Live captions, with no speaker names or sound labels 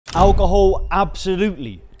Alcohol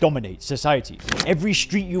absolutely dominates society. Every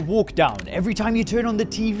street you walk down, every time you turn on the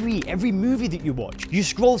TV, every movie that you watch, you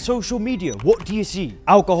scroll social media, what do you see?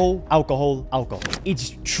 Alcohol, alcohol, alcohol.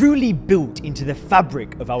 It's truly built into the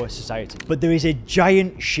fabric of our society. But there is a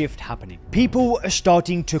giant shift happening. People are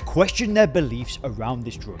starting to question their beliefs around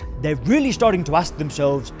this drug. They're really starting to ask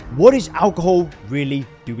themselves, what is alcohol really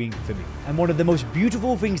doing for me? And one of the most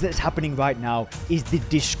beautiful things that's happening right now is the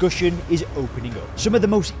discussion is opening up. Some of the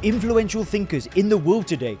most influential thinkers in the world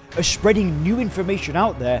today are spreading new information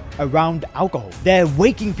out there around alcohol. They're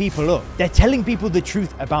waking people up. They're telling people the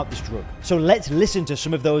truth about this drug. So let's listen to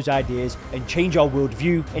some of those ideas and change our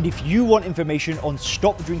worldview. And if you want information on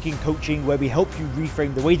stop drinking coaching, where we help you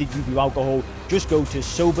reframe the way that you view alcohol, just go to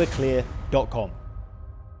soberclear.com.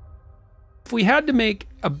 If we had to make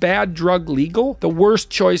a bad drug legal, the worst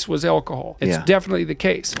choice was alcohol. It's definitely the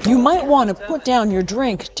case. You might want to put down your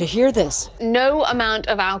drink to hear this. No amount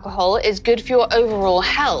of alcohol is good for your overall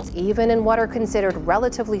health. Even in what are considered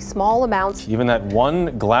relatively small amounts. Even that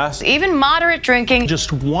one glass. Even moderate drinking.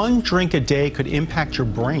 Just one drink a day could impact your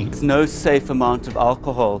brain. There's no safe amount of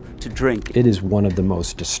alcohol to drink. It is one of the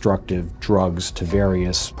most destructive drugs to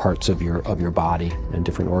various parts of your body and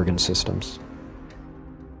different organ systems.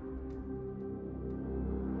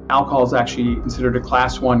 Alcohol is actually considered a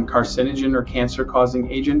class 1 carcinogen or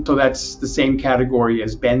cancer-causing agent, so that's the same category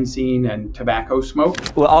as benzene and tobacco smoke.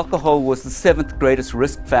 Well, alcohol was the 7th greatest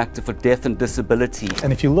risk factor for death and disability.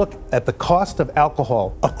 And if you look at the cost of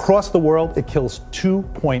alcohol across the world, it kills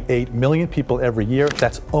 2.8 million people every year.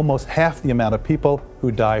 That's almost half the amount of people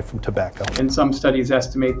who die from tobacco. And some studies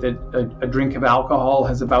estimate that a drink of alcohol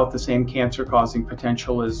has about the same cancer-causing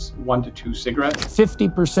potential as 1 to 2 cigarettes.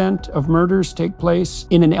 50% of murders take place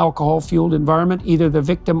in an alcohol-fueled environment. Either the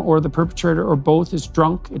victim or the perpetrator or both is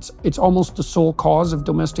drunk. It's almost the sole cause of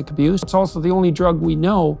domestic abuse. It's also the only drug we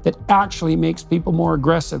know that actually makes people more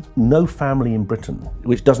aggressive. No family in Britain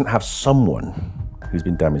which doesn't have someone who's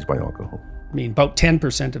been damaged by alcohol. I mean, about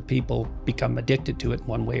 10% of people become addicted to it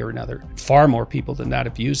one way or another. Far more people than that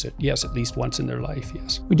abuse it. Yes, at least once in their life,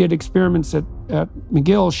 yes. We did experiments at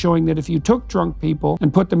McGill showing that if you took drunk people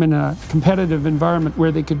and put them in a competitive environment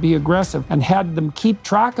where they could be aggressive and had them keep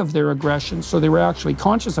track of their aggression so they were actually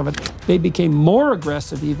conscious of it, they became more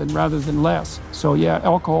aggressive even rather than less. So yeah,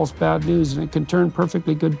 alcohol's bad news, and it can turn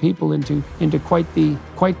perfectly good people into quite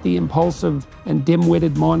the impulsive and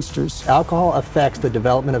dim-witted monsters. Alcohol affects the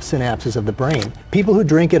development of synapses of the brain. People who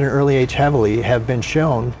drink at an early age heavily have been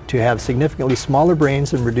shown to have significantly smaller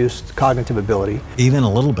brains and reduced cognitive ability. Even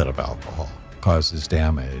a little bit of alcohol causes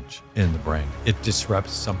damage in the brain. It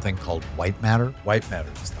disrupts something called white matter. White matter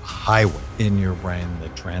is the highway in your brain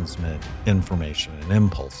that transmit information and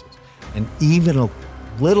impulses. And even a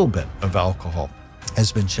little bit of alcohol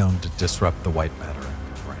has been shown to disrupt the white matter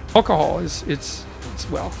in your brain. Alcohol it's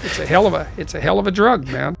a hell of a drug,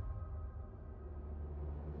 man.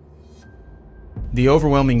 The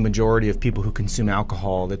overwhelming majority of people who consume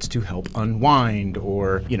alcohol, it's to help unwind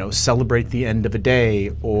or, celebrate the end of a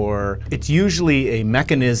day, or it's usually a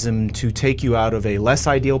mechanism to take you out of a less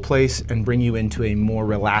ideal place and bring you into a more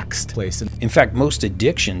relaxed place. In fact, most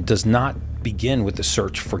addiction does not begin with the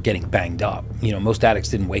search for getting banged up. Most addicts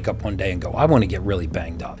didn't wake up one day and go, I want to get really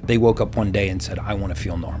banged up. They woke up one day and said, I want to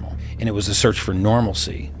feel normal. And it was the search for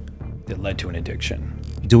normalcy that led to an addiction.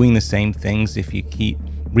 Doing the same things, if you keep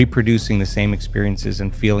reproducing the same experiences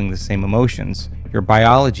and feeling the same emotions, your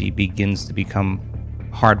biology begins to become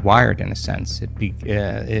hardwired in a sense.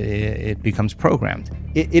 It becomes programmed.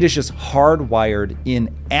 It is just hardwired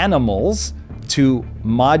in animals to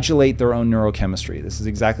modulate their own neurochemistry. This is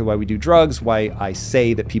exactly why we do drugs, why I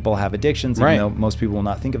say that people have addictions, even though most people will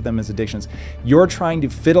not think of them as addictions. You're trying to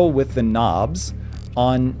fiddle with the knobs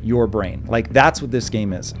on your brain. Like, that's what this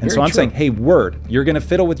game is. And so I'm saying, hey, word, you're gonna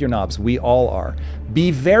fiddle with your knobs. We all are.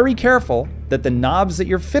 Be very careful that the knobs that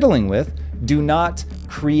you're fiddling with do not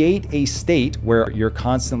create a state where you're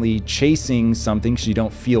constantly chasing something because you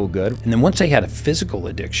don't feel good. And then once they had a physical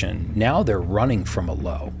addiction, now they're running from a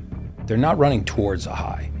low. They're not running towards a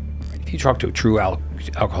high. If you talk to a true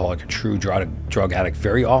alcoholic, a true drug addict,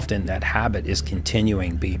 very often that habit is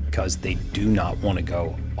continuing because they do not want to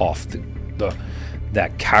go off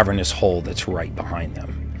that cavernous hole that's right behind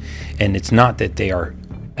them. And it's not that they are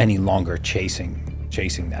any longer chasing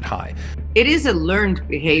that high. It is a learned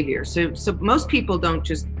behavior. So most people don't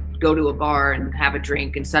just go to a bar and have a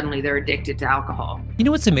drink and suddenly they're addicted to alcohol. You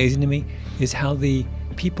know what's amazing to me is how the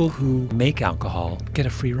people who make alcohol get a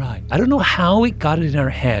free ride. I don't know how we got it in our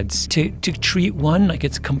heads to treat one like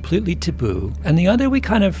it's completely taboo and the other we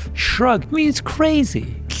kind of shrug. I mean, it's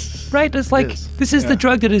crazy. Right? It's like, this is the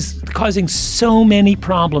drug that is causing so many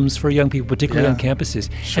problems for young people, particularly on campuses.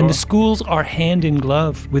 And the schools are hand in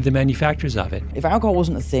glove with the manufacturers of it. If alcohol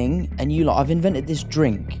wasn't a thing, and you like, I've invented this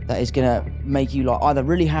drink that is gonna make you like either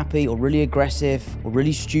really happy or really aggressive or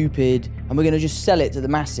really stupid, and we're gonna just sell it to the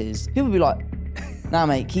masses, people would be like, nah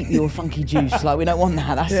mate, keep your funky juice, like we don't want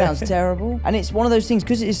that, that sounds terrible. And it's one of those things,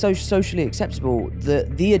 because it is so socially acceptable,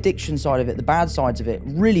 the addiction side of it, the bad sides of it,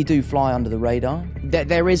 really do fly under the radar.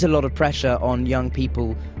 There is a lot of pressure on young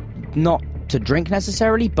people, not to drink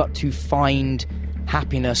necessarily, but to find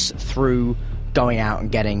happiness through going out and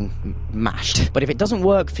getting mashed. But if it doesn't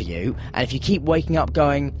work for you, and if you keep waking up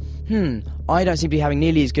going, I don't seem to be having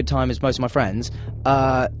nearly as good time as most of my friends,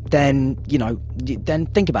 then, you know, then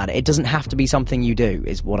think about it. It doesn't have to be something you do,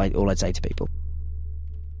 is all I'd say to people.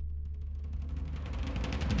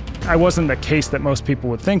 I wasn't the case that most people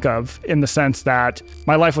would think of, in the sense that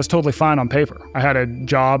my life was totally fine on paper. I had a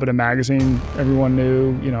job at a magazine everyone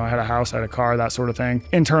knew, you know, I had a house, I had a car, that sort of thing.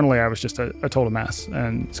 Internally, I was just a total mess,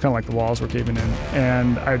 and it's kind of like the walls were caving in.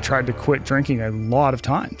 And I tried to quit drinking a lot of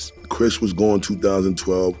times. Chris was gone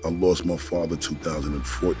 2012. I lost my father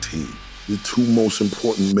 2014. The two most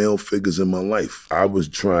important male figures in my life. I was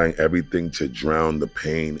trying everything to drown the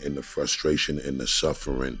pain and the frustration and the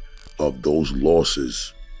suffering of those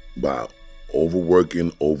losses by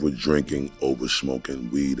overworking, over-drinking,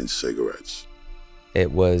 over-smoking weed and cigarettes.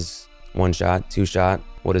 It was 1 shot, 2 shot.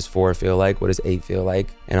 What does 4 feel like? What does 8 feel like?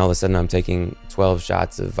 And all of a sudden I'm taking 12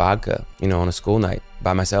 shots of vodka, you know, on a school night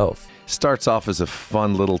by myself. Starts off as a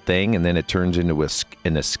fun little thing, and then it turns into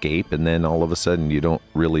an escape, and then all of a sudden you don't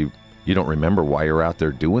remember why you're out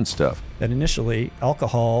there doing stuff. That initially,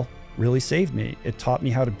 alcohol really saved me. It taught me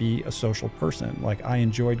how to be a social person. Like, I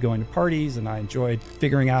enjoyed going to parties, and I enjoyed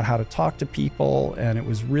figuring out how to talk to people, and it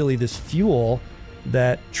was really this fuel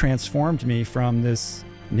that transformed me from this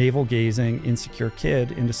navel-gazing, insecure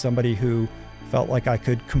kid into somebody who felt like I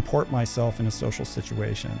could comport myself in a social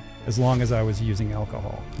situation as long as I was using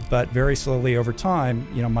alcohol. But very slowly over time,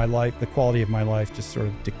 you know, my life, the quality of my life just sort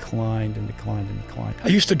of declined and declined and declined. I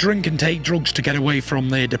used to drink and take drugs to get away from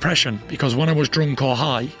the depression, because when I was drunk or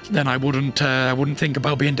high, then I wouldn't think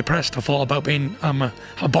about being depressed. I thought about being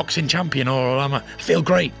a boxing champion, or I feel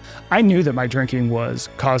great. I knew that my drinking was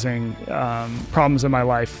causing problems in my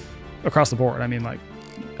life across the board. I mean, like,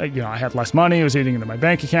 you know, I had less money, it was eating into my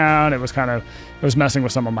bank account, it was messing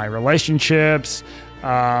with some of my relationships.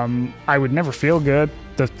 I would never feel good.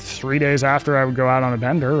 The 3 days after I would go out on a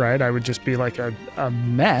bender, right, I would just be like a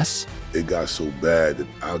mess. It got so bad that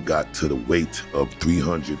I got to the weight of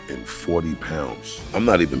 340 pounds. I'm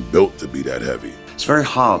not even built to be that heavy. It's very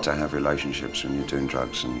hard to have relationships when you're doing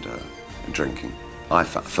drugs and drinking.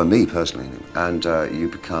 For me personally, and you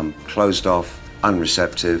become closed off,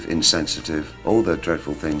 unreceptive, insensitive, all the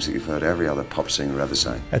dreadful things that you've heard every other pop singer ever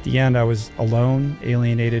say. At the end, I was alone,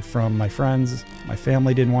 alienated from my friends. My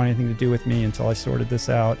family didn't want anything to do with me until I sorted this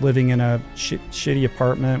out. Living in a shitty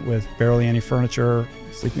apartment with barely any furniture,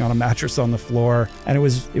 sleeping on a mattress on the floor, and it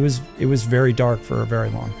was very dark for a very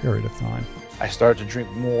long period of time. I started to drink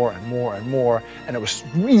more and more and more, and it was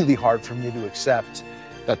really hard for me to accept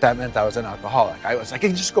that that meant I was an alcoholic. I was like, I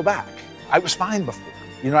can just go back. I was fine before.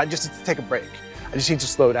 You know, I just need to take a break. I just need to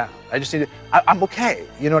slow down. I just need to, I'm okay.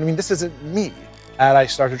 You know what I mean? This isn't me. And I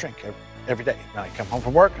start to drink every day. And I come home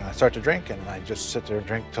from work and I start to drink, and I just sit there and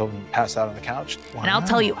drink till I'm passed out on the couch. And I'll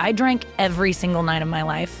tell you, I drank every single night of my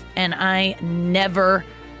life, and I never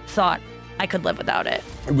thought I could live without it.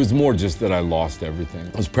 It was more just that I lost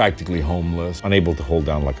everything. I was practically homeless, unable to hold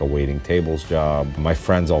down like a waiting tables job. My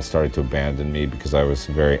friends all started to abandon me because I was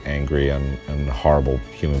a very angry and horrible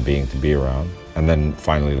human being to be around. And then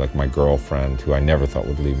finally, like, my girlfriend, who I never thought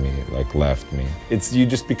would leave me, like, left me. You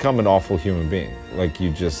just become an awful human being. Like,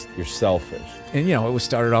 you're selfish. And, you know, it was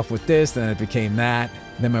started off with this, then it became that.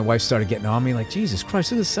 Then my wife started getting on me, like, Jesus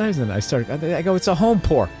Christ, look at the size of it. I go, it's a home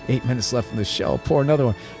pour. 8 minutes left in the show, pour another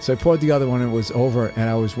one. So I poured the other one, and it was over, and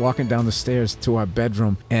I was walking down the stairs to our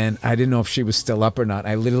bedroom, and I didn't know if she was still up or not.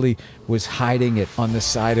 I literally was hiding it on the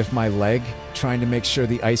side of my leg, trying to make sure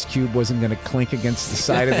the ice cube wasn't going to clink against the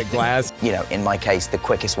side of the glass. You know, in my case, the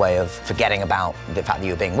quickest way of forgetting about the fact that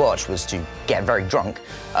you were being watched was to get very drunk,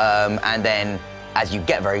 and then as you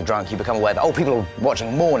get very drunk, you become aware that, oh, people are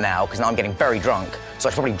watching more now because now I'm getting very drunk, so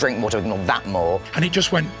I should probably drink more to ignore that more. And it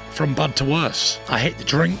just went from bad to worse. I hit the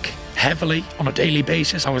drink heavily on a daily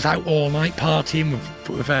basis. I was out all night partying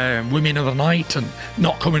with women of the night and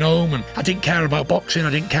not coming home, and I didn't care about boxing, I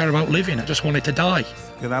didn't care about living, I just wanted to die.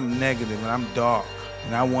 Because I'm negative and I'm dark,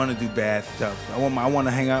 and I want to do bad stuff. I want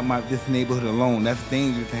to hang out in this neighborhood alone. That's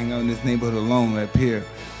dangerous to hang out in this neighborhood alone up here,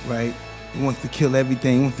 right? He wants to kill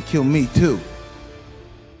everything. He wants to kill me too.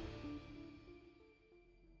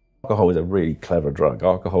 Alcohol is a really clever drug.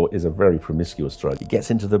 Alcohol is a very promiscuous drug. It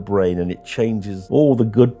gets into the brain and it changes all the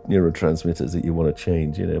good neurotransmitters that you want to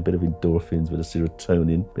change. You know, a bit of endorphins, a bit of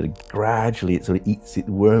serotonin, but gradually it sort of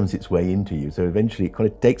worms its way into you. So eventually it kind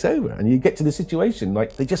of takes over and you get to the situation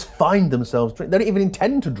like they just find themselves drinking. They don't even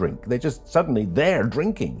intend to drink. They're just suddenly there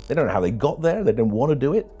drinking. They don't know how they got there. They don't want to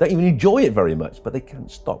do it. They don't even enjoy it very much, but they can't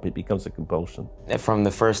stop. It becomes a compulsion. From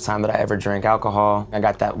the first time that I ever drank alcohol, I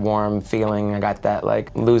got that warm feeling. I got that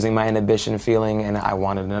like losing my inhibition feeling, and I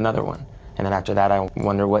wanted another one. And then after that, I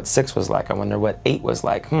wonder what 6 was like. I wonder what 8 was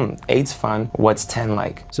like. 8's fun. What's 10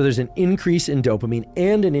 like? So there's an increase in dopamine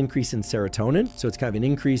and an increase in serotonin. So it's kind of an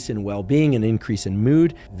increase in well-being, an increase in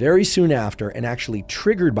mood. Very soon after, and actually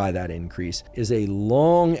triggered by that increase, is a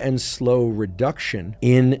long and slow reduction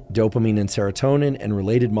in dopamine and serotonin and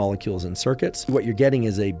related molecules and circuits. What you're getting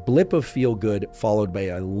is a blip of feel good followed by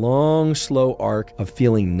a long, slow arc of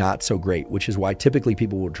feeling not so great, which is why typically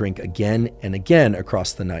people will drink again and again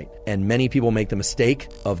across the night. And many people make the mistake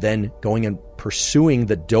of then going and pursuing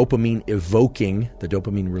the dopamine evoking, the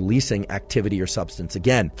dopamine releasing activity or substance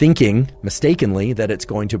again, thinking mistakenly that it's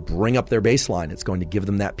going to bring up their baseline. It's going to give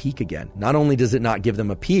them that peak again. Not only does it not give them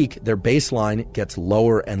a peak, their baseline gets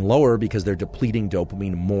lower and lower because they're depleting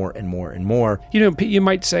dopamine more and more and more. You know, you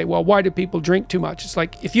might say, well, why do people drink too much? It's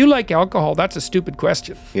like, if you like alcohol, that's a stupid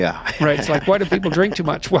question. Yeah. Right? It's like, why do people drink too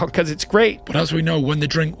much? Well, because it's great. But as we know, when the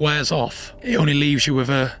drink wears off, it only leaves you with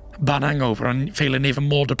a bad hangover and feeling even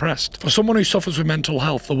more depressed. For someone who suffers with mental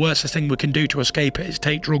health, the worst thing we can do to escape it is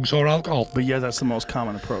take drugs or alcohol. But yeah, that's the most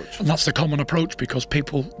common approach. And that's the common approach because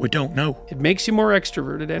people we don't know. It makes you more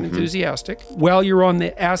extroverted and enthusiastic while you're on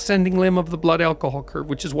the ascending limb of the blood alcohol curve,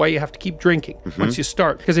 which is why you have to keep drinking once you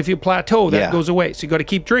start. Because if you plateau, that goes away. So you got to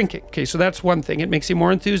keep drinking. Okay, so that's one thing. It makes you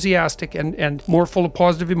more enthusiastic and more full of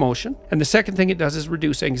positive emotion. And the second thing it does is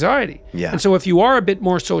reduce anxiety. Yeah. And so if you are a bit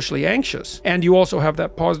more socially anxious and you also have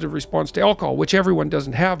that positive response to alcohol, which everyone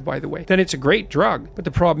doesn't have, by the way, then it's a great drug. But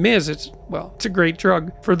the problem is it's a great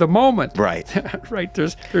drug for the moment. Right. Right.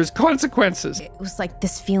 There's consequences. It was like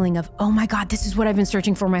this feeling of, oh my God, this is what I've been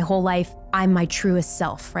searching for my whole life. I'm my truest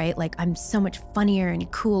self, right? Like I'm so much funnier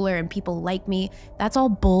and cooler and people like me. That's all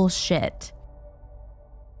bullshit.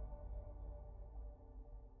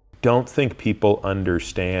 Don't think people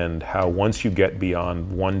understand how once you get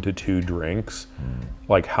beyond 1 to 2 drinks,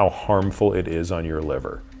 like how harmful it is on your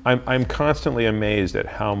liver. I'm constantly amazed at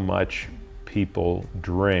how much people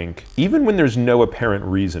drink, even when there's no apparent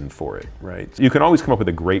reason for it, right? You can always come up with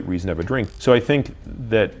a great reason to have a drink. So I think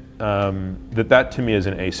that that to me is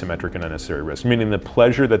an asymmetric and unnecessary risk, meaning the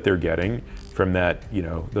pleasure that they're getting from that,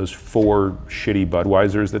 those 4 shitty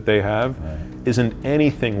Budweisers that they have isn't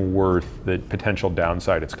anything worth the potential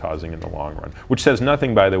downside it's causing in the long run, which says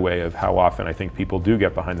nothing, by the way, of how often I think people do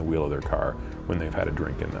get behind the wheel of their car when they've had a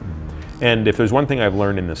drink in them. And if there's one thing I've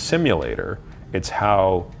learned in the simulator, it's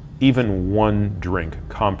how even one drink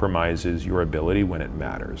compromises your ability when it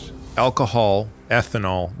matters. Alcohol,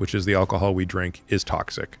 ethanol, which is the alcohol we drink, is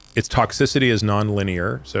toxic. Its toxicity is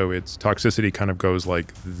non-linear, so its toxicity kind of goes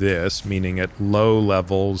like this, meaning at low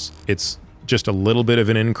levels, it's just a little bit of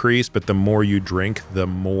an increase, but the more you drink, the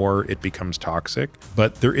more it becomes toxic.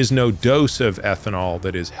 But there is no dose of ethanol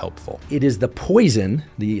that is helpful. It is the poison,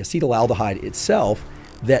 the acetaldehyde itself,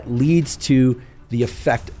 that leads to the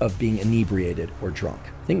effect of being inebriated or drunk.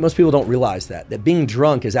 I think most people don't realize that being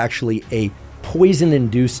drunk is actually a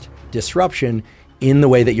poison-induced disruption in the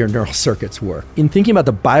way that your neural circuits work. In thinking about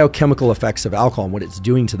the biochemical effects of alcohol and what it's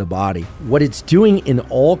doing to the body, what it's doing in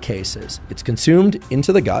all cases, it's consumed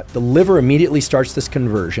into the gut. The liver immediately starts this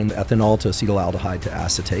conversion, ethanol to acetaldehyde to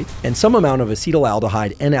acetate, and some amount of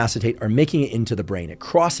acetaldehyde and acetate are making it into the brain. It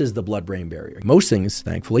crosses the blood-brain barrier. Most things,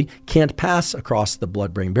 thankfully, can't pass across the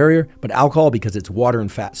blood-brain barrier, but alcohol, because it's water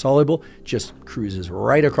and fat soluble, just cruises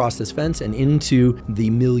right across this fence and into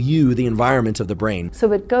the milieu, the environment of the brain.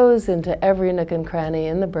 So it goes into every nook and cranny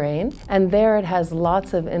in the brain, and there it has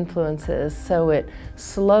lots of influences. So it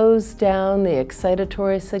slows down the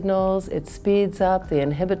excitatory signals, it speeds up the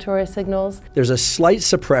inhibitory signals. There's a slight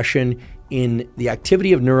suppression in the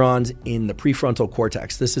activity of neurons in the prefrontal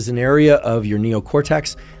cortex. This is an area of your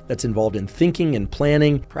neocortex that's involved in thinking and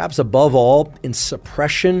planning, perhaps above all in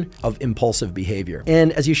suppression of impulsive behavior.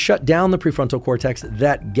 And as you shut down the prefrontal cortex,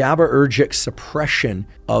 that GABAergic suppression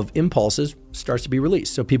of impulses starts to be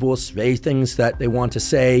released. So people will say things that they want to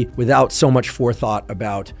say without so much forethought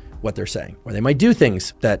about what they're saying. Or they might do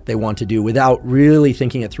things that they want to do without really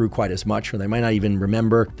thinking it through quite as much, or they might not even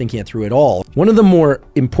remember thinking it through at all. One of the more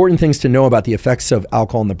important things to know about the effects of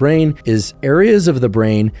alcohol in the brain is areas of the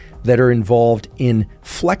brain that are involved in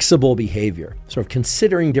flexible behavior, sort of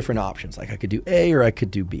considering different options, like I could do A or I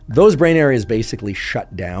could do B. Those brain areas basically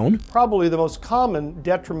shut down. Probably the most common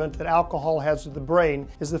detriment that alcohol has to the brain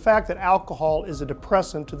is the fact that alcohol is a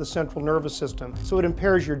depressant to the central nervous system. So it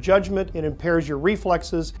impairs your judgment, it impairs your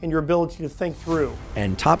reflexes, and your ability to think through.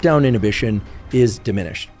 And top-down inhibition is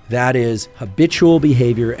diminished. That is, habitual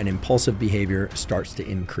behavior and impulsive behavior starts to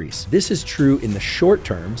increase. This is true in the short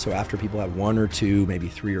term, so after people have 1 or 2, maybe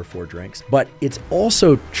 3 or 4 drinks. But it's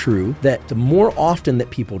also true that the more often that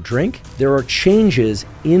people drink, there are changes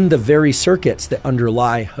in the very circuits that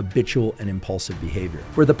underlie habitual and impulsive behavior.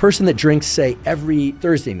 For the person that drinks, say, every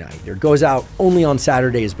Thursday night, or goes out only on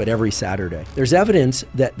Saturdays, but every Saturday, there's evidence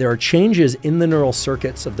that there are changes in the neural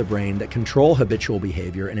circuits of the brain that control habitual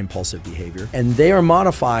behavior and impulsive behavior, and they are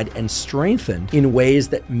modified and strengthened in ways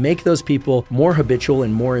that make those people more habitual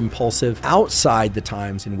and more impulsive outside the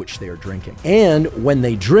times in which they are drinking. And when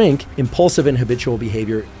they drink, impulsive and habitual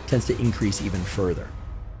behavior tends to increase even further.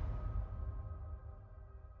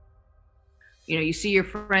 You know, you see your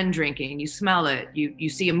friend drinking, you smell it, you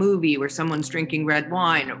see a movie where someone's drinking red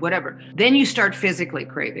wine or whatever. Then you start physically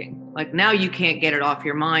craving. Like now you can't get it off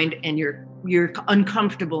your mind and you're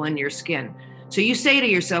uncomfortable in your skin. So you say to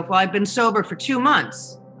yourself, well, I've been sober for 2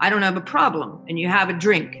 months. I don't have a problem. And you have a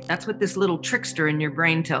drink. That's what this little trickster in your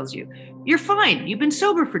brain tells you. You're fine. You've been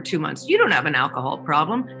sober for 2 months. You don't have an alcohol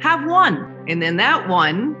problem. Have one. And then that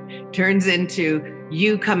one turns into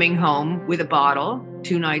you coming home with a bottle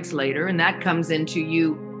 2 nights later. And that comes into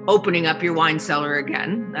you opening up your wine cellar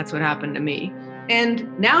again. That's what happened to me.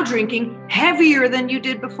 And now drinking heavier than you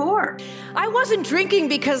did before. I wasn't drinking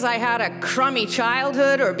because I had a crummy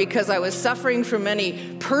childhood or because I was suffering from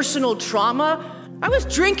any personal trauma. I was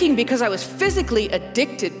drinking because I was physically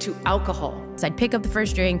addicted to alcohol. So I'd pick up the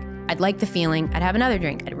first drink, I'd like the feeling, I'd have another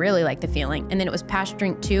drink, I'd really like the feeling, and then it was past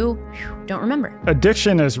drink 2, don't remember.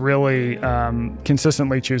 Addiction is really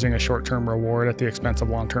consistently choosing a short-term reward at the expense of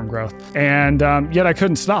long-term growth. And yet I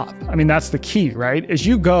couldn't stop. I mean, that's the key, right? As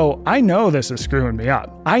you go, I know this is screwing me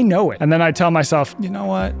up. I know it. And then I tell myself, you know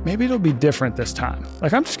what? Maybe it'll be different this time.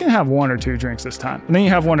 Like, I'm just gonna have 1 or 2 drinks this time. And then you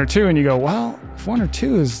have 1 or 2 and you go, well, if 1 or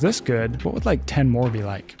 2 is this good, what would like 10 more be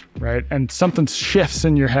like, right? And something shifts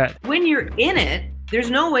in your head. When you're in it, there's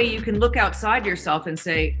no way you can look outside yourself and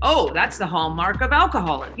say, oh, that's the hallmark of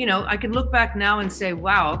alcoholism. You know, I can look back now and say,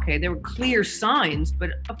 wow, okay, there were clear signs,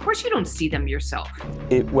 but of course you don't see them yourself.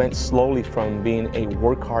 It went slowly from being a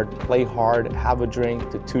work hard, play hard, have a drink,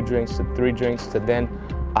 to 2 drinks, to 3 drinks, to then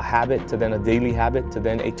a habit, to then a daily habit, to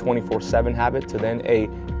then a 24/7 habit, to then a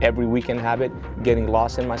every weekend habit, getting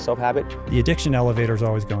lost in myself habit. The addiction elevator is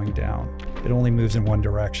always going down. It only moves in one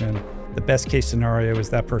direction. The best case scenario is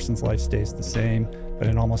that person's life stays the same, but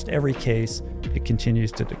in almost every case, it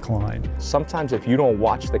continues to decline. Sometimes if you don't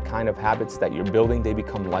watch the kind of habits that you're building, they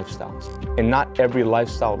become lifestyles. And not every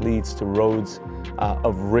lifestyle leads to roads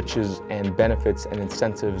of riches and benefits and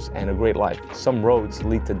incentives and a great life. Some roads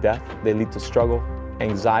lead to death, they lead to struggle,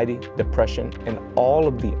 anxiety, depression, and all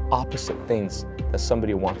of the opposite things that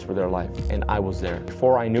somebody wants for their life. And I was there.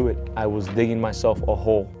 Before I knew it, I was digging myself a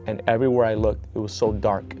hole, and everywhere I looked, it was so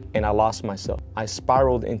dark, and I lost myself. I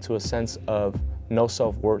spiraled into a sense of no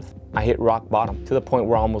self-worth. I hit rock bottom, to the point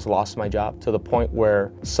where I almost lost my job, to the point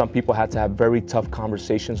where some people had to have very tough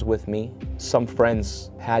conversations with me. Some friends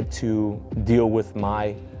had to deal with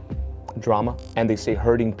my drama, and they say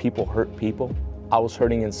hurting people hurt people. I was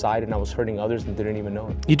hurting inside and I was hurting others and didn't even know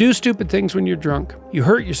it. You do stupid things when you're drunk. You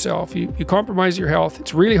hurt yourself, you compromise your health.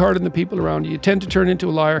 It's really hard on the people around you. You tend to turn into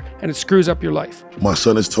a liar and it screws up your life. My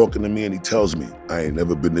son is talking to me and he tells me, I ain't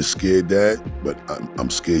never been this scared, Dad, but I'm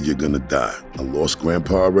scared you're gonna die. I lost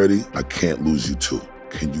Grandpa already. I can't lose you too.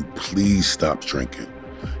 Can you please stop drinking?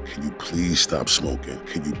 Can you please stop smoking?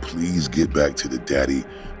 Can you please get back to the daddy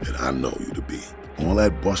that I know you to be? All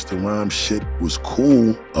that Busta Rhymes shit was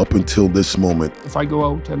cool up until this moment. If I go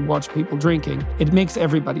out and watch people drinking, it makes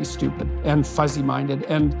everybody stupid and fuzzy-minded.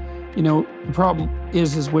 And, you know, the problem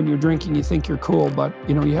is when you're drinking, you think you're cool, but,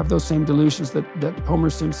 you know, you have those same delusions that Homer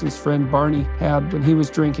Simpson's friend Barney had when he was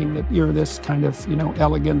drinking, that you're this kind of, you know,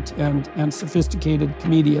 elegant and sophisticated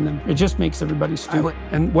comedian, and it just makes everybody stupid.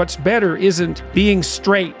 And what's better isn't being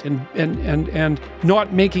straight and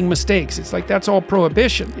not making mistakes. It's like that's all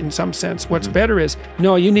prohibition in some sense. What's better is,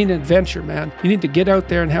 no, you need an adventure, man. You need to get out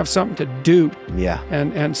there and have something to do. Yeah.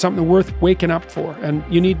 And something worth waking up for. And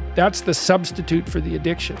that's the substitute for the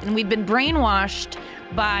addiction. And we've been brainwashed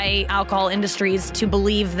by alcohol industries to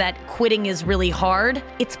believe that quitting is really hard.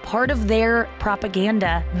 It's part of their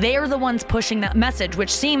propaganda. They're the ones pushing that message,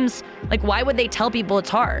 which seems like, why would they tell people it's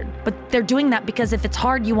hard? But they're doing that because if it's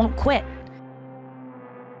hard, you won't quit.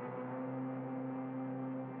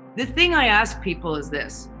 The thing I ask people is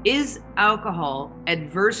this: is alcohol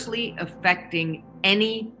adversely affecting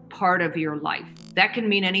any part of your life? That can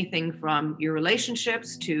mean anything from your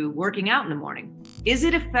relationships to working out in the morning. Is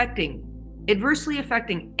it adversely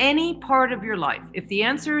affecting any part of your life? If the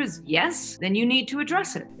answer is yes, then you need to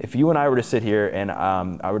address it. If you and I were to sit here and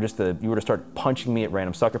you were to start punching me at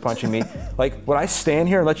random, sucker punching me, like, would I stand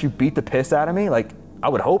here and let you beat the piss out of me? Like, I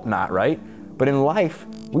would hope not, right? But in life,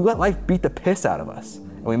 we let life beat the piss out of us.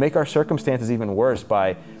 And we make our circumstances even worse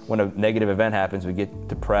by, when a negative event happens, we get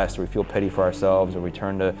depressed, or we feel pity for ourselves, or we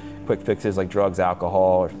turn to quick fixes like drugs,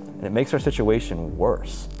 alcohol, and it makes our situation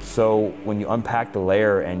worse. So when you unpack the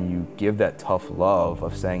layer and you give that tough love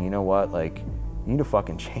of saying, you know what, like, you need to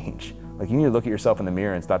fucking change. Like, you need to look at yourself in the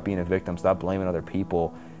mirror and stop being a victim, stop blaming other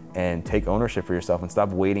people, and take ownership for yourself and stop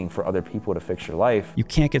waiting for other people to fix your life. You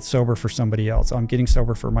can't get sober for somebody else. I'm getting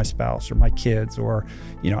sober for my spouse or my kids, or,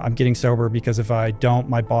 you know, I'm getting sober because if I don't,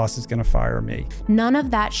 my boss is gonna fire me. None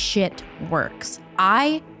of that shit works.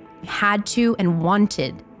 I had to and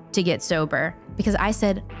wanted to get sober because I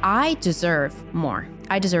said, I deserve more.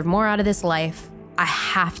 I deserve more out of this life. I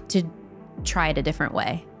have to try it a different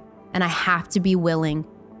way. And I have to be willing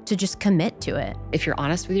to just commit to it. If you're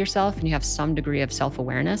honest with yourself and you have some degree of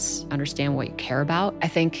self-awareness, understand what you care about, I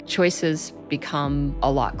think choices become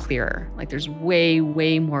a lot clearer. Like, there's way,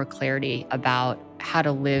 way more clarity about how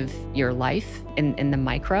to live your life in the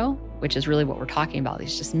micro, which is really what we're talking about.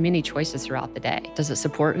 These just many choices throughout the day. Does it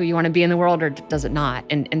support who you want to be in the world, or does it not?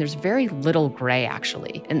 And there's very little gray,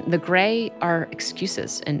 actually. And the gray are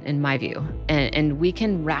excuses, in my view. And we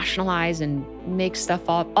can rationalize and make stuff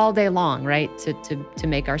up all day long, right? To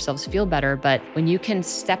make ourselves feel better. But when you can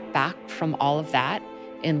step back from all of that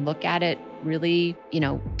and look at it really, you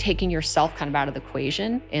know, taking yourself kind of out of the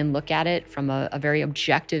equation and look at it from a very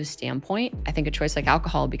objective standpoint, I think a choice like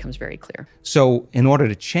alcohol becomes very clear. So in order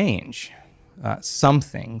to change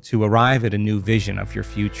something, to arrive at a new vision of your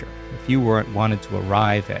future, if you wanted to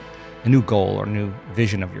arrive at a new goal or new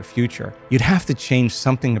vision of your future, you'd have to change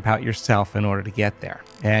something about yourself in order to get there.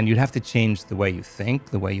 And you'd have to change the way you think,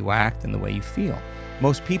 the way you act, and the way you feel.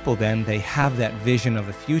 Most people then, they have that vision of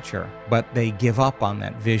the future, but they give up on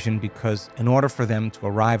that vision because in order for them to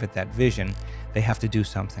arrive at that vision, they have to do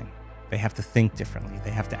something. They have to think differently. They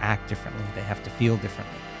have to act differently. They have to feel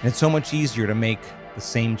differently. And it's so much easier to make the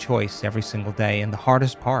same choice every single day. And the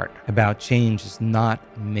hardest part about change is not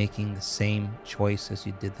making the same choice as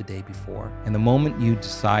you did the day before. And the moment you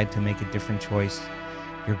decide to make a different choice,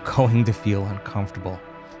 you're going to feel uncomfortable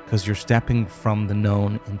because you're stepping from the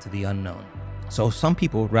known into the unknown. So some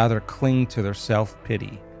people would rather cling to their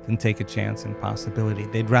self-pity than take a chance in possibility.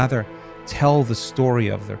 They'd rather tell the story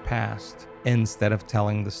of their past instead of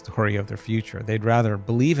telling the story of their future. They'd rather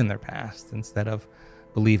believe in their past instead of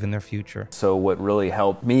believe in their future. So what really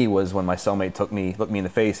helped me was when my cellmate looked me in the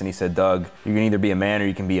face and he said, Doug, you can either be a man or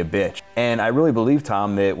you can be a bitch. And I really believe,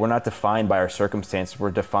 Tom, that we're not defined by our circumstances,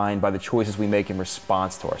 we're defined by the choices we make in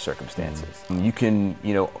response to our circumstances. You can,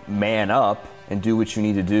 you know, man up and do what you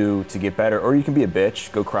need to do to get better, or you can be a bitch,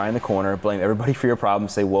 go cry in the corner, blame everybody for your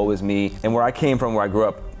problems, say woe is me. And where I came from, where I grew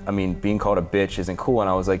up, I mean, being called a bitch isn't cool, and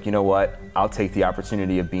I was like, you know what? I'll take the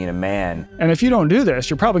opportunity of being a man. And if you don't do this,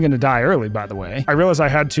 you're probably gonna die early, by the way. I realized I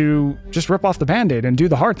had to just rip off the Band-Aid and do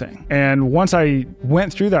the hard thing. And once I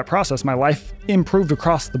went through that process, my life improved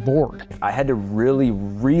across the board. I had to really,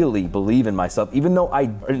 really believe in myself, even though I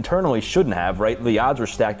internally shouldn't have, right? The odds were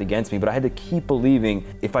stacked against me, but I had to keep believing.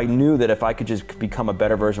 If I knew that if I could just become a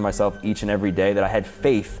better version of myself each and every day, that I had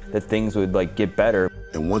faith that things would like get better.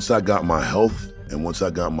 And once I got my health, and once I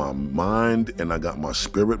got my mind and I got my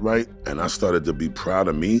spirit right, and I started to be proud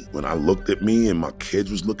of me, when I looked at me and my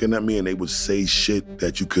kids was looking at me and they would say shit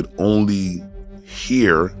that you could only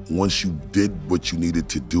hear once you did what you needed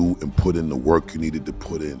to do and put in the work you needed to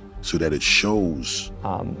put in so that it shows.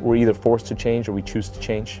 We're either forced to change or we choose to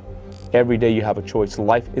change. Every day you have a choice.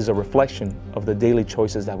 Life is a reflection of the daily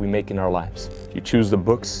choices that we make in our lives. You choose the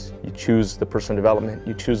books, you choose the personal development,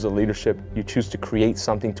 you choose the leadership, you choose to create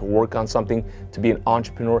something, to work on something, to be an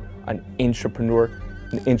entrepreneur, an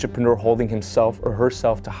intrapreneur holding himself or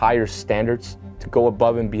herself to higher standards, to go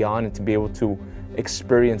above and beyond and to be able to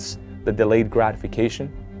experience the delayed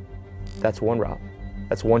gratification. That's one route.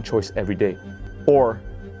 That's one choice every day. Or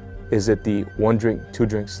is it the 1 drink, 2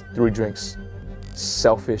 drinks, 3 drinks,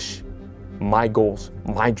 selfish, my goals,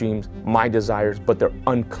 my dreams, my desires, but they're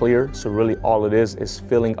unclear. So really all it is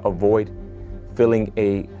filling a void, filling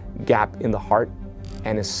a gap in the heart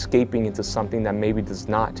and escaping into something that maybe does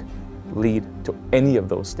not lead to any of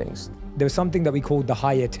those things. there was something that we called the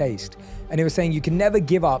higher taste. And it was saying you can never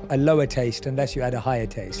give up a lower taste unless you had a higher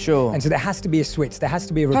taste. Sure. And so there has to be a switch, there has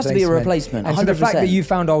to be a replacement. Has to be a replacement, And so the fact that 100%. you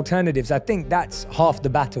found alternatives, I think that's half the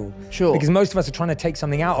battle. Sure. Because most of us are trying to take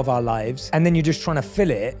something out of our lives and then you're just trying to fill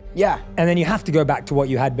it. Yeah. And then you have to go back to what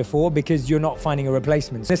you had before because you're not finding a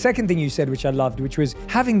replacement. The second thing you said, which I loved, which was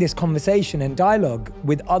having this conversation and dialogue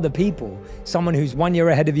with other people. Someone who's 1 year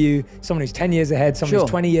ahead of you, someone who's 10 years ahead, someone who's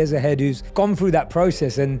 20 years ahead, who's gone through that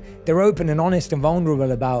process, and they're open and honest and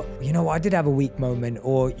vulnerable about, you know what, I did have a weak moment,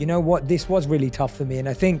 or you know what, this was really tough for me. And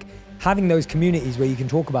I think having those communities where you can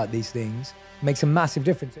talk about these things makes a massive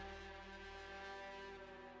difference.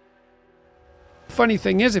 Funny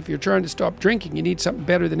thing is, if you're trying to stop drinking, you need something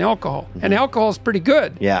better than alcohol. And alcohol's pretty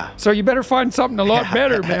good. Yeah. So you better find something a lot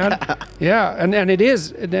better, man. Yeah, and it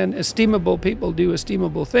is. And then esteemable people do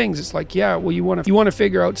esteemable things. It's like, yeah, well, you want to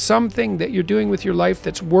figure out something that you're doing with your life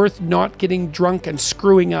that's worth not getting drunk and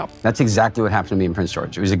screwing up. That's exactly what happened to me in Prince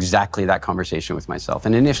George. It was exactly that conversation with myself.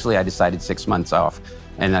 And initially I decided 6 months off,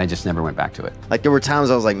 and I just never went back to it. Like there were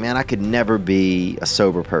times I was like, man, I could never be a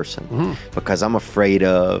sober person because I'm afraid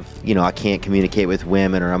of, you know, I can't communicate with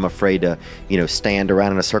women, or I'm afraid to, you know, stand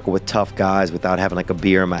around in a circle with tough guys without having like a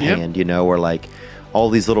beer in my hand, you know, or like all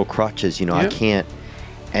these little crutches, you know, I can't.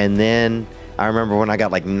 And then I remember when I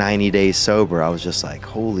got like 90 days sober, I was just like,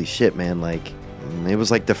 holy shit, man. Like it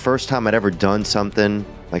was like the first time I'd ever done something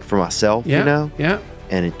like for myself, you know? Yeah.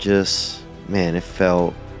 And it just, man, it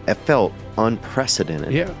felt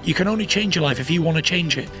unprecedented. Yeah. You can only change your life if you want to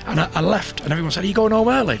change it. And I left, and everyone said, are you going home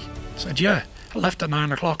early? I said, yeah. I left at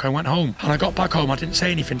 9 o'clock, I went home, and I got back home, I didn't say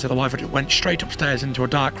anything to the wife, I just went straight upstairs into a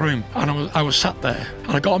dark room, and I was sat there,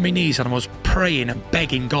 and I got on my knees, and I was praying and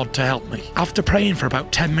begging God to help me. After praying for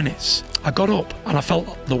about 10 minutes, I got up, and I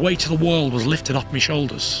felt the weight of the world was lifted off my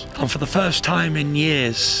shoulders, and for the first time in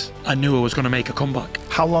years, I knew I was going to make a comeback.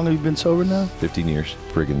 How long have you been sober now? 15 years.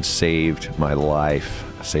 Friggin' saved my life,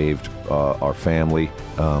 saved our family,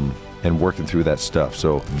 and working through that stuff.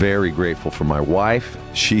 So very grateful for my wife.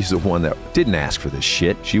 She's the one that didn't ask for this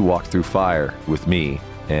shit. She walked through fire with me,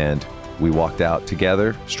 and we walked out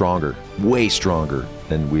together stronger, way stronger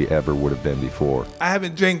than we ever would have been before. I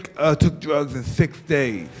haven't took drugs in 6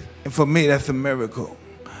 days, and for me, that's a miracle.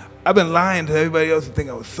 I've been lying to everybody else and think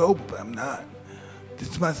I was sober, but I'm not. This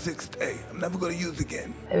is my 6th day. I'm never gonna use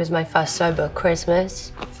again. It was my first sober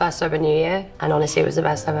Christmas, first sober New Year, and honestly, it was the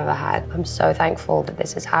best I've ever had. I'm so thankful that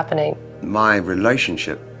this is happening. My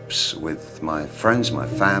relationships with my friends, my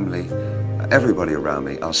family, everybody around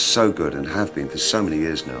me are so good and have been for so many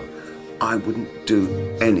years now. I wouldn't do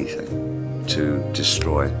anything to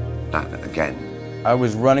destroy that again. I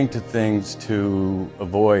was running to things to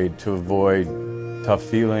avoid tough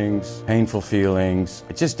feelings, painful feelings.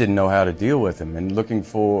 I just didn't know how to deal with them, and looking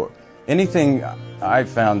for anything I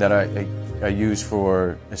found that I use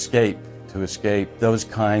for escape, to escape those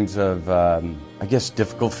kinds of, I guess,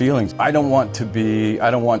 difficult feelings. I don't want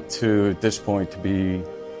to, at this point, to be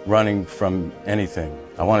running from anything.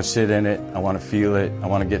 I want to sit in it, I want to feel it, I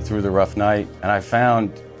want to get through the rough night. And I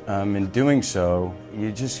found in doing so,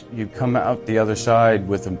 you come out the other side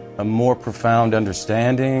with a more profound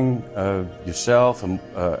understanding of yourself,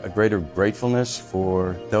 a greater gratefulness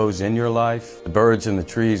for those in your life, the birds and the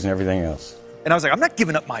trees and everything else. And I was like, I'm not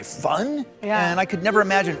giving up my fun. Yeah. And I could never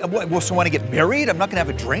imagine, so when I get married, I'm not gonna have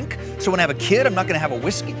a drink. So when I have a kid, I'm not gonna have a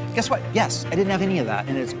whiskey. Guess what? Yes, I didn't have any of that,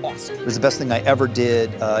 and it's awesome. It was the best thing I ever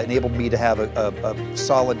did. Enabled me to have a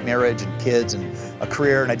solid marriage and kids and a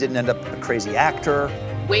career, and I didn't end up a crazy actor.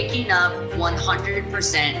 Waking up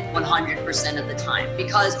 100% of the time,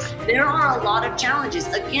 because there are a lot of challenges,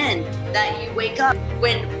 again, that you wake up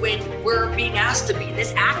when we're being asked to be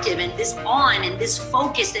this active and this on and this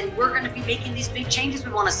focused, and we're going to be making these big changes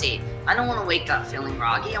we want to see. I don't want to wake up feeling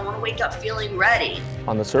groggy. I want to wake up feeling ready.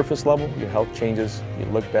 On the surface level, your health changes, you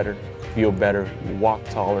look better, feel better, you walk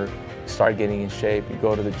taller, you start getting in shape, you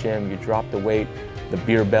go to the gym, you drop the weight, the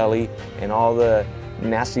beer belly, and all the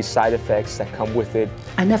nasty side effects that come with it.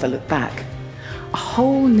 I never looked back. A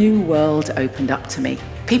whole new world opened up to me.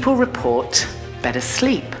 People report better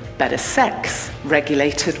sleep, better sex,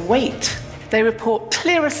 regulated weight. They report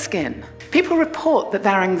clearer skin. People report that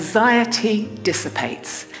their anxiety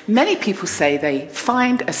dissipates. Many people say they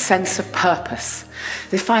find a sense of purpose.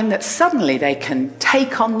 They find that suddenly they can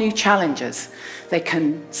take on new challenges. They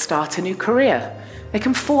can start a new career. They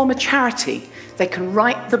can form a charity. They can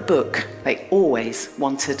write the book they always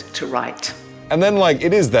wanted to write. And then, like,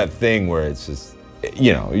 it is that thing where it's just,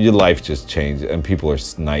 you know, your life just changed and people are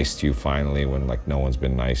nice to you finally when, like, no one's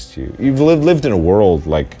been nice to you. You've lived in a world,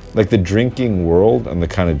 like the drinking world and the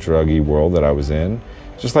kind of druggy world that I was in,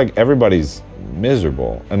 just like everybody's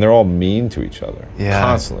miserable and they're all mean to each other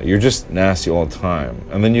constantly. You're just nasty all the time.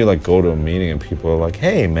 And then you like go to a meeting and people are like,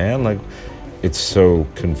 hey man, like it's so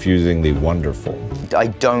confusingly wonderful. I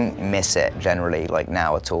don't miss it generally, like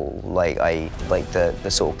now at all. Like the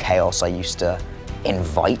sort of chaos I used to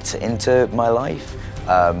invite into my life.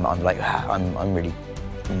 I'm really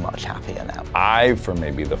much happier now. I, for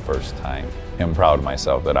maybe the first time, am proud of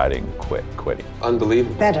myself that I didn't quitting.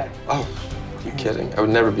 Unbelievable. Better. Oh, are you kidding? I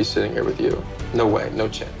would never be sitting here with you. No way, no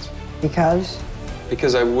chance. Because?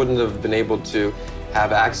 Because I wouldn't have been able to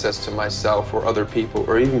have access to myself or other people,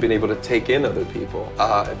 or even been able to take in other people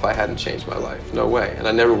if I hadn't changed my life. No way. And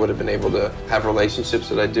I never would have been able to have relationships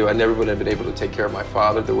that I do. I never would have been able to take care of my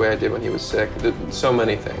father the way I did when he was sick. So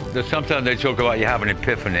many things. Sometimes they talk about you have an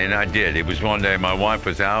epiphany, and I did. It was one day my wife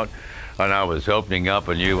was out, and I was opening up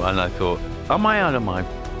and I thought, am I out of my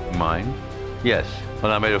mind? Yes.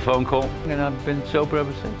 And I made a phone call, and I've been sober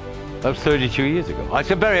ever since. That was 32 years ago. It's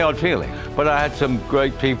a very odd feeling, but I had some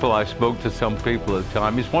great people. I spoke to some people at the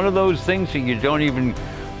time. It's one of those things that you don't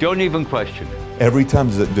even question. Every time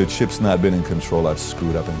the chip's not been in control, I've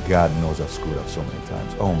screwed up, and God knows I've screwed up so many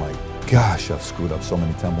times. Oh my gosh, I've screwed up so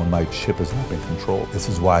many times when my chip has not been controlled. This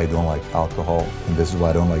is why I don't like alcohol, and this is why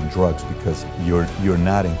I don't like drugs, because you're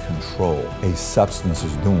not in control. A substance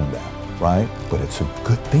is doing that, right? But it's a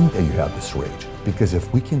good thing that you have this rage, because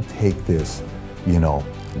if we can take this,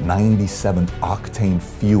 97 octane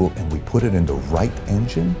fuel and we put it in the right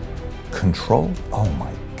engine, control, oh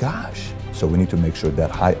my gosh. So we need to make sure that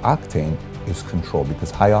high octane is controlled, because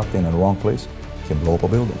high octane in the wrong place can blow up a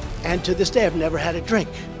building. And to this day, I've never had a drink,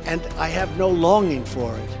 and I have no longing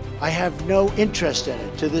for it. I have no interest in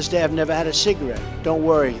it. To this day, I've never had a cigarette. Don't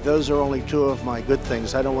worry, those are only two of my good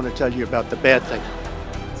things. I don't want to tell you about the bad things.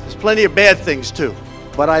 There's plenty of bad things too.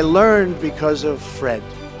 But I learned because of Fred.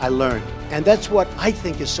 I learned. And that's what I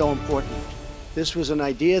think is so important. This was an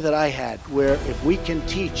idea that I had, where if we can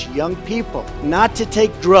teach young people not to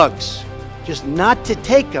take drugs, just not to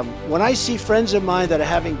take them. When I see friends of mine that are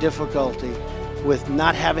having difficulty with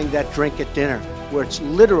not having that drink at dinner, where it's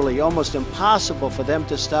literally almost impossible for them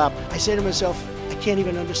to stop, I say to myself, I can't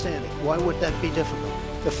even understand it. Why would that be difficult?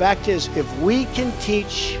 The fact is, if we can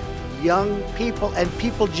teach young people and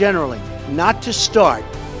people generally not to start,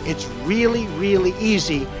 it's really, really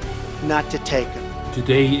easy not to take them.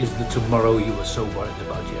 Today is the tomorrow you were so worried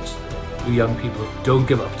about yesterday. You young people, don't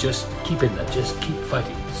give up. Just keep in there. Just keep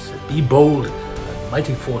fighting. Be bold, and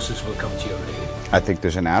mighty forces will come to your aid. I think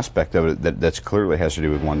there's an aspect of it that's clearly has to do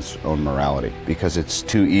with one's own morality, because it's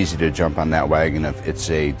too easy to jump on that wagon of it's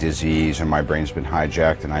a disease and my brain's been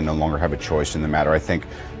hijacked and I no longer have a choice in the matter. I think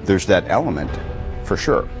there's that element for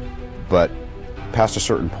sure, but past a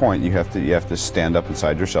certain point, you have to stand up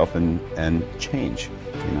inside yourself and change.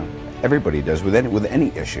 Everybody does with any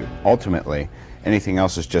issue. Ultimately, anything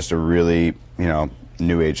else is just a really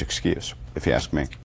new age excuse, if you ask me.